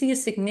 we see a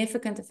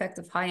significant effect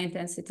of high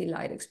intensity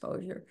light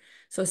exposure.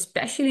 So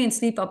especially in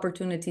sleep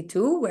opportunity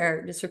 2,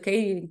 where the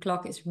circadian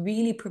clock is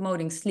really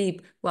promoting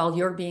sleep while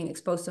you're being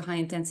exposed to high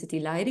intensity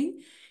lighting,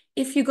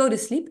 if you go to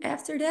sleep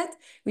after that,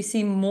 we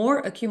see more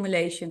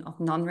accumulation of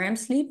non-REM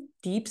sleep,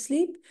 deep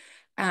sleep,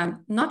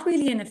 not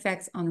really an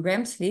effect on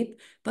REM sleep,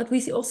 but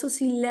we also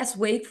see less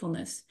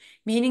wakefulness,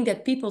 meaning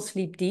that people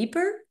sleep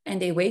deeper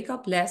and they wake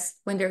up less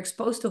when they're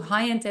exposed to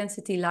high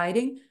intensity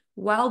lighting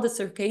while the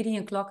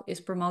circadian clock is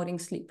promoting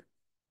sleep.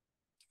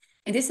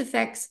 And this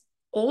effect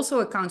also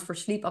accounts for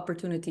sleep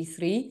opportunity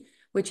 3,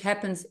 which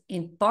happens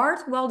in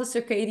part while the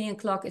circadian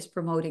clock is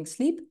promoting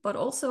sleep, but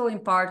also in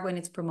part when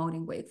it's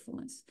promoting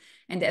wakefulness.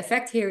 And the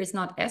effect here is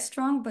not as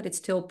strong, but it's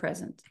still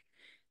present.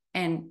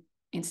 And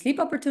in sleep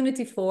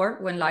opportunity 4,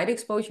 when light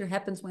exposure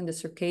happens when the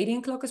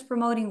circadian clock is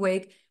promoting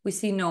wake, we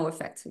see no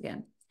effects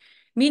again.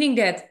 Meaning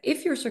that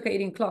if your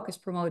circadian clock is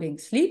promoting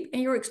sleep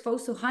and you're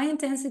exposed to high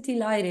intensity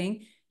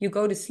lighting, you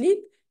go to sleep,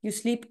 you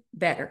sleep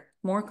better,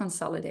 more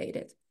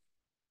consolidated.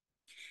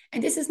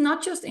 And this is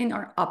not just in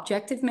our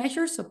objective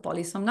measures, so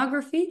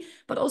polysomnography,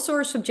 but also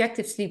our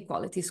subjective sleep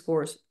quality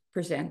scores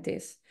present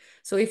this.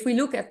 So if we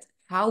look at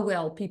how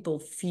well people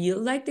feel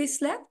like they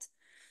slept,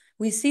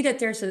 we see that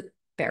there's a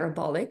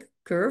parabolic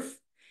curve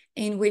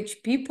in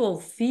which people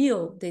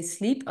feel they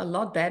sleep a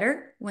lot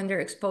better when they're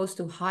exposed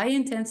to high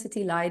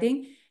intensity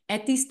lighting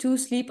at these 2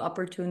 sleep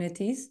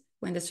opportunities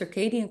when the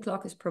circadian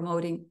clock is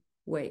promoting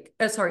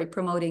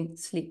promoting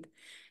sleep.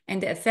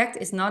 And the effect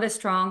is not as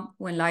strong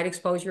when light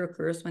exposure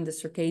occurs when the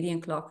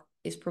circadian clock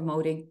is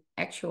promoting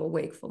actual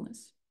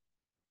wakefulness.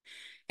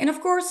 And of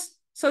course,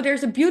 so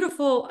there's a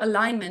beautiful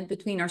alignment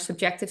between our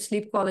subjective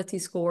sleep quality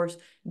scores,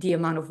 the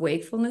amount of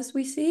wakefulness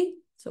we see,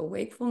 so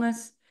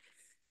wakefulness,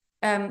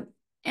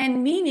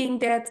 and meaning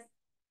that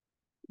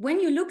when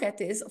you look at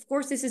this, of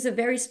course, this is a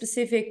very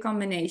specific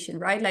combination,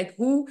 right? Like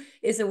who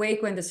is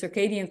awake when the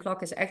circadian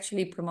clock is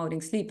actually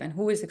promoting sleep and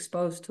who is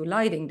exposed to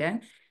lighting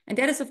then? And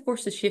that is, of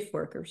course, the shift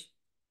workers.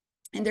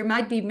 And there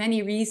might be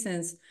many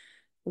reasons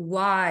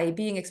why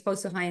being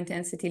exposed to high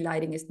intensity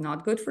lighting is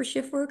not good for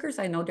shift workers.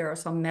 I know there are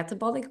some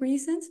metabolic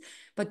reasons,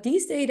 but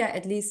these data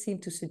at least seem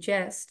to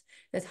suggest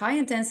that high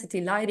intensity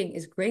lighting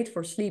is great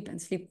for sleep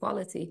and sleep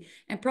quality,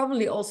 and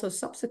probably also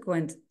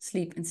subsequent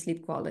sleep and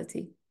sleep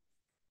quality.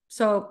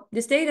 So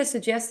this data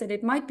suggests that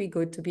it might be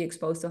good to be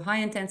exposed to high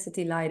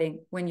intensity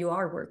lighting when you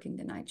are working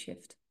the night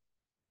shift.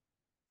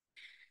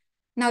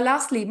 Now,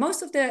 lastly,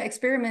 most of the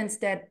experiments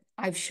that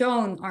I've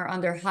shown are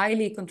under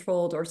highly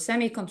controlled or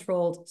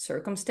semi-controlled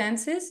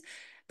circumstances,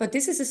 but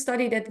this is a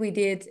study that we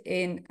did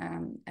in,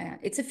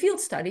 it's a field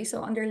study,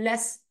 so under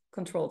less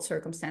controlled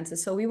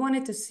circumstances. So we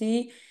wanted to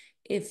see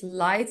if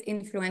light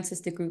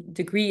influences the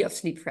degree of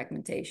sleep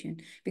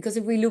fragmentation. Because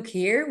if we look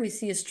here, we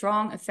see a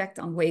strong effect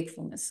on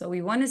wakefulness. So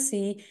we want to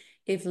see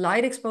if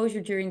light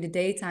exposure during the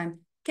daytime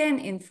can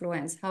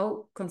influence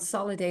how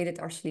consolidated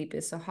our sleep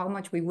is, so how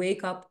much we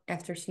wake up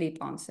after sleep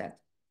onset.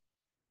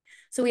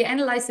 So we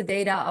analyzed the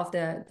data of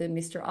the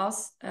Mr.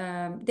 Oz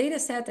data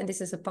set, and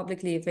this is a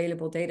publicly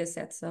available data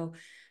set. So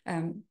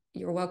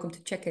you're welcome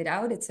to check it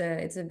out. It's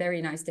a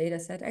very nice data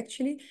set,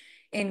 actually,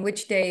 in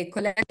which they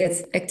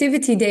collected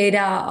activity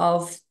data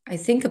of, I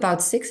think,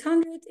 about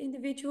 600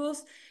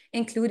 individuals,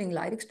 including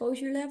light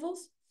exposure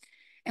levels.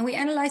 And we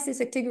analyzed this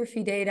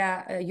actigraphy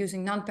data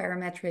using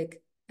non-parametric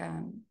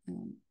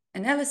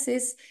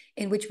analysis,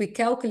 in which we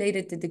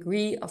calculated the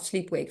degree of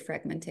sleep-wake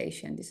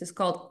fragmentation. This is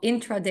called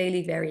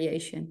intradaily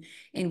variation,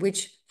 in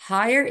which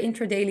higher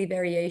intradaily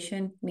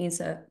variation means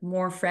a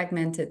more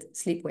fragmented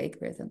sleep-wake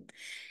rhythm.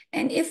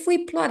 And if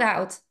we plot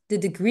out the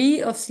degree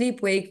of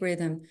sleep-wake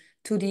rhythm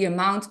to the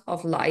amount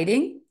of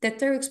lighting that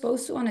they're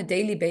exposed to on a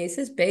daily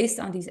basis based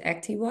on these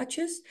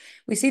acti-watches,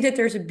 we see that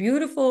there's a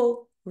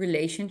beautiful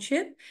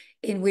relationship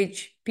in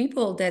which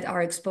people that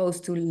are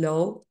exposed to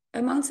low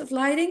amounts of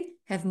lighting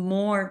have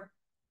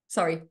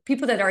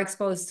people that are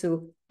exposed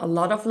to a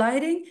lot of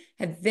lighting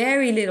have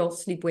very little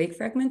sleep-wake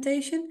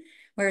fragmentation,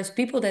 whereas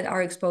people that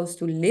are exposed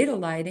to little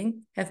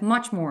lighting have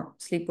much more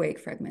sleep-wake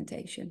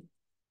fragmentation.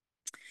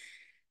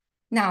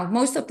 Now,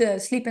 most of the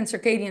sleep and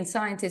circadian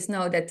scientists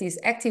know that these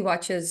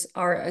acti-watches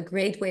are a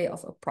great way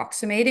of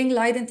approximating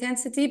light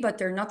intensity, but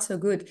they're not so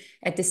good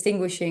at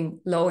distinguishing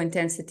low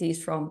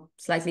intensities from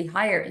slightly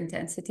higher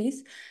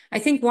intensities. I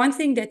think one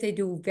thing that they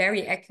do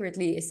very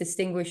accurately is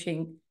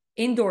distinguishing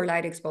indoor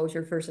light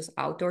exposure versus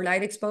outdoor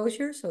light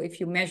exposure. So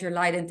if you measure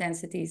light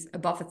intensities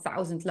above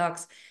 1,000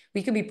 lux,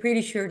 we can be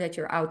pretty sure that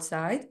you're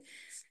outside.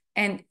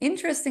 And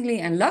interestingly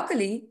and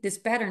luckily, this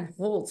pattern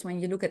holds when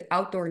you look at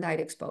outdoor light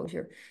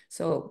exposure.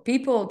 So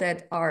people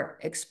that are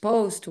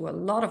exposed to a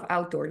lot of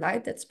outdoor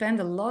light, that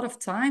spend a lot of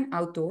time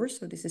outdoors,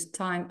 so this is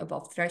time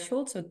above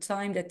threshold, so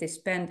time that they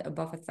spend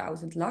above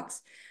 1,000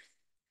 lux,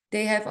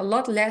 they have a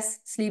lot less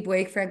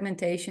sleep-wake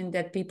fragmentation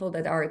than people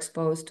that are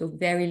exposed to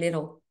very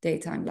little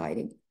daytime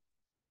lighting.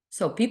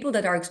 So people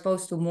that are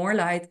exposed to more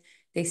light,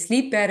 they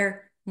sleep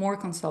better, more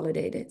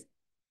consolidated.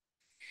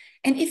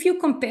 And if you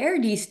compare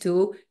these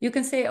two, you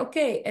can say,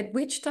 okay, at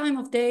which time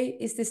of day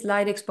is this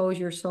light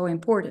exposure so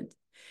important?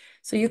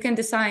 So you can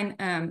design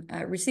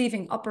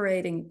receiving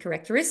operating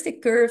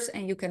characteristic curves,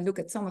 and you can look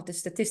at some of the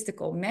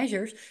statistical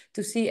measures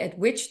to see at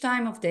which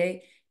time of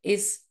day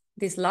is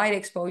this light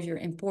exposure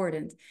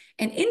important.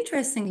 And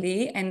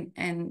interestingly,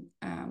 and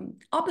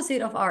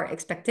opposite of our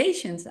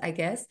expectations, I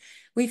guess,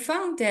 we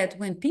found that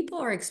when people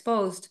are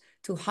exposed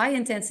to high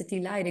intensity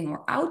lighting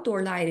or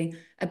outdoor lighting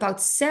about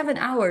 7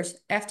 hours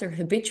after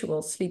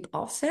habitual sleep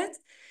offset,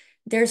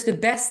 there's the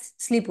best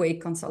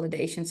sleep-wake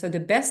consolidation. So the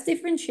best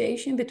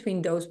differentiation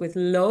between those with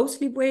low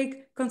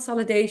sleep-wake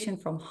consolidation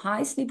from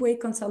high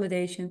sleep-wake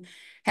consolidation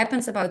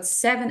happens about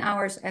 7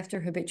 hours after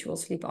habitual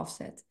sleep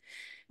offset.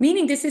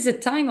 Meaning this is a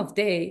time of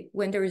day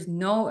when there is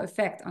no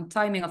effect on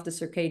timing of the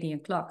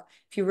circadian clock.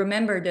 If you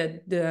remember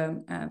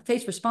the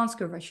phase response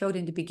curve I showed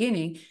in the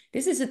beginning,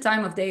 this is a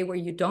time of day where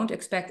you don't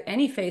expect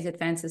any phase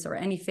advances or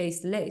any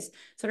phase delays.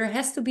 So there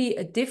has to be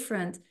a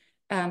different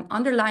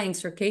underlying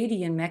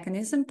circadian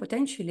mechanism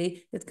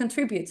potentially that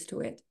contributes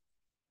to it.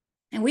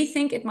 And we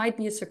think it might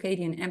be a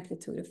circadian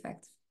amplitude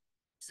effect.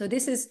 So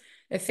this is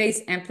a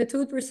phase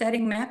amplitude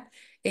resetting map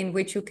in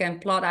which you can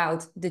plot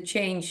out the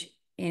change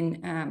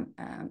in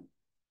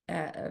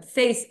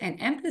phase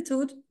and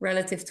amplitude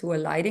relative to a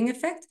lighting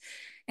effect.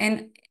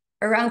 And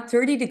around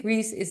 30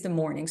 degrees is the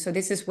morning. So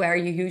this is where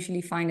you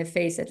usually find a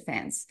phase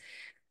advance.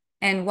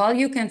 And while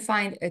you can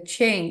find a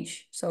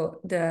change, so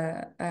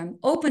the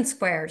open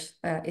squares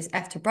is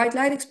after bright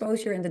light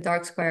exposure and the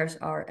dark squares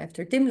are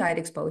after dim light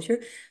exposure.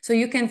 So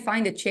you can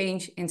find a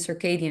change in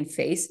circadian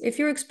phase if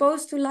you're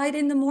exposed to light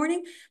in the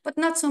morning, but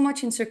not so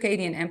much in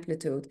circadian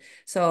amplitude.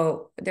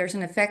 So there's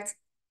an effect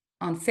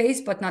on phase,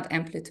 but not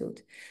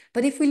amplitude.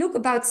 But if we look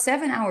about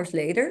 7 hours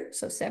later,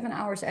 so 7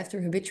 hours after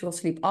habitual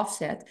sleep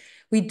offset,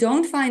 we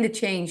don't find a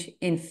change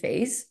in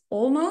phase,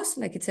 almost,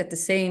 like it's at the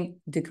same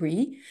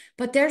degree,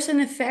 but there's an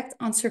effect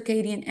on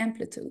circadian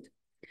amplitude.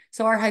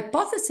 So our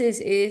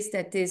hypothesis is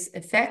that this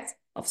effect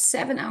of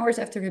 7 hours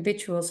after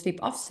habitual sleep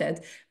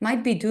offset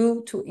might be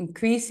due to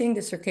increasing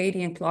the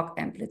circadian clock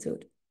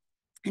amplitude.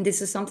 And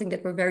this is something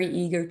that we're very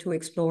eager to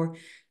explore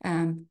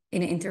in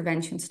an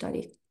intervention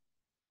study.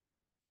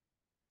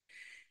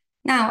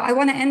 Now, I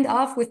want to end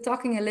off with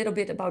talking a little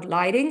bit about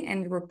lighting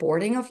and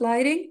reporting of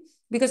lighting,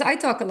 because I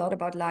talk a lot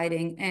about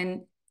lighting.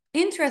 And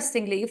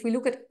interestingly, if we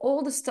look at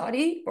all the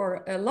study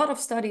or a lot of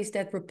studies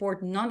that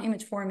report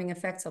non-image forming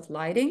effects of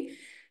lighting,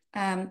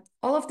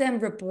 all of them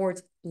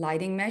report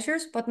lighting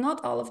measures, but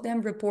not all of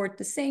them report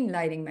the same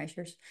lighting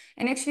measures.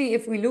 And actually,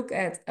 if we look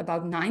at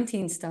about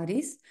 19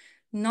 studies,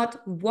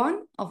 not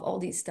one of all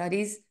these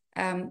studies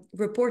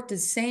report the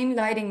same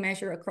lighting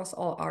measure across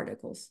all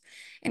articles.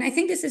 And I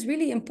think this is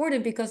really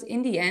important because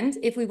in the end,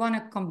 if we want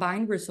to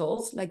combine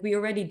results, like we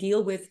already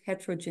deal with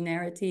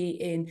heterogeneity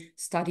in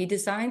study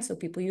design, so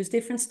people use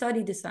different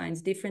study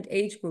designs, different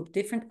age group,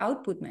 different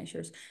output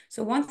measures.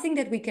 So one thing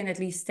that we can at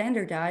least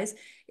standardize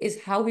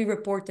is how we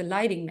report the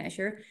lighting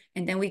measure,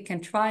 and then we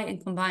can try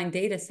and combine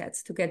data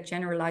sets to get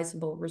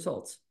generalizable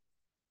results.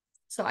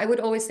 So I would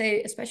always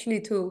say, especially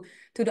to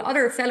the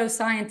other fellow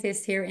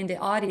scientists here in the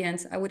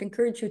audience, I would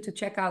encourage you to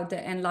check out the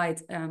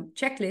Enlight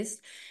checklist,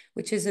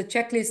 which is a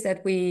checklist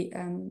that we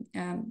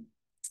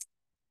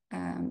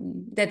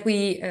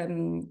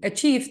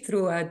achieved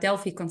through a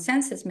Delphi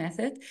consensus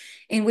method,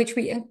 in which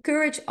we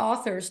encourage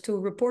authors to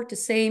report the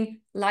same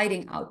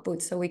lighting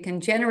output so we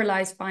can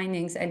generalize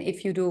findings. And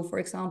if you do, for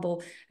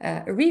example,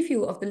 a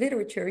review of the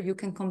literature, you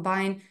can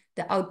combine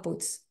the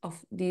outputs of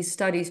these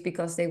studies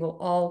because they will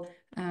all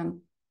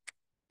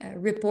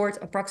report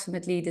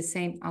approximately the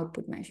same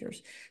output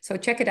measures. So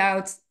check it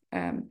out.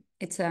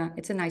 It's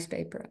a nice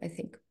paper, I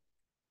think.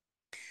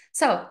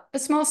 So a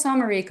small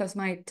summary, because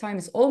my time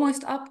is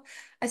almost up.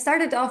 I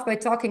started off by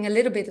talking a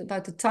little bit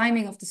about the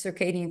timing of the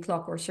circadian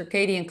clock or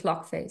circadian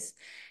clock phase.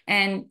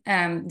 And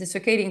the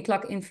circadian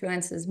clock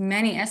influences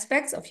many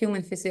aspects of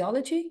human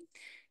physiology.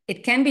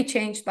 It can be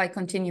changed by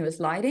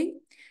continuous lighting,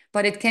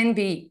 but it can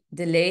be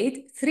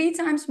delayed 3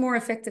 times more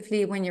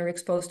effectively when you're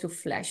exposed to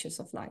flashes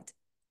of light.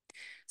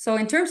 So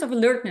in terms of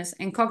alertness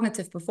and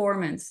cognitive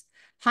performance,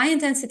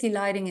 high-intensity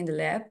lighting in the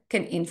lab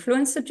can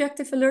influence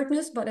subjective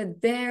alertness, but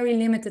at very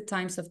limited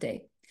times of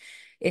day.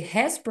 It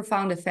has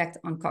profound effect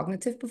on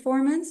cognitive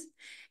performance,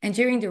 and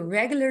during the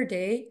regular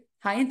day,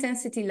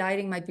 high-intensity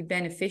lighting might be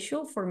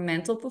beneficial for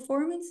mental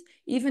performance,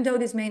 even though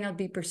this may not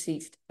be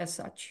perceived as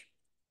such.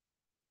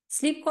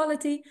 Sleep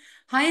quality,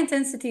 high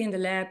intensity in the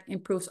lab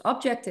improves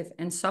objective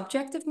and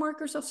subjective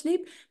markers of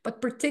sleep,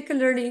 but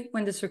particularly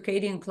when the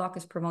circadian clock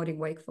is promoting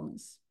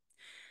wakefulness.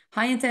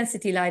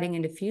 High-intensity lighting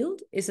in the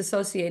field is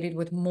associated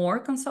with more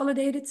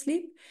consolidated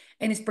sleep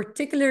and is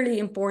particularly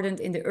important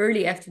in the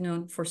early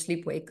afternoon for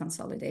sleep-wake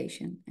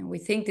consolidation. And we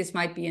think this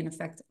might be an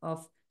effect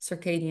of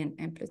circadian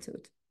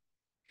amplitude.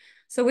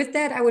 So with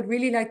that, I would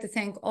really like to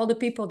thank all the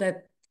people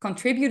that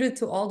contributed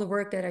to all the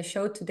work that I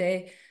showed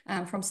today,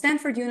 from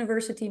Stanford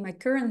University, my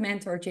current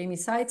mentor, Jamie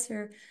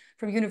Seitzer,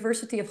 from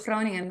University of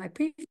Groningen, my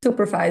previous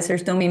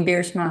supervisors, Domien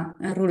Beersma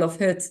and Roelof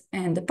Hut,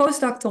 and the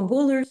postdoc, Tom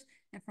Boulders,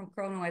 and from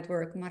Chrono at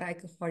Work,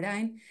 Marijke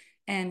Gordijn.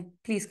 And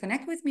please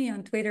connect with me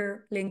on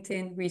Twitter,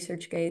 LinkedIn,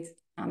 ResearchGate.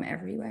 I'm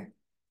everywhere.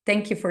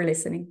 Thank you for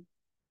listening.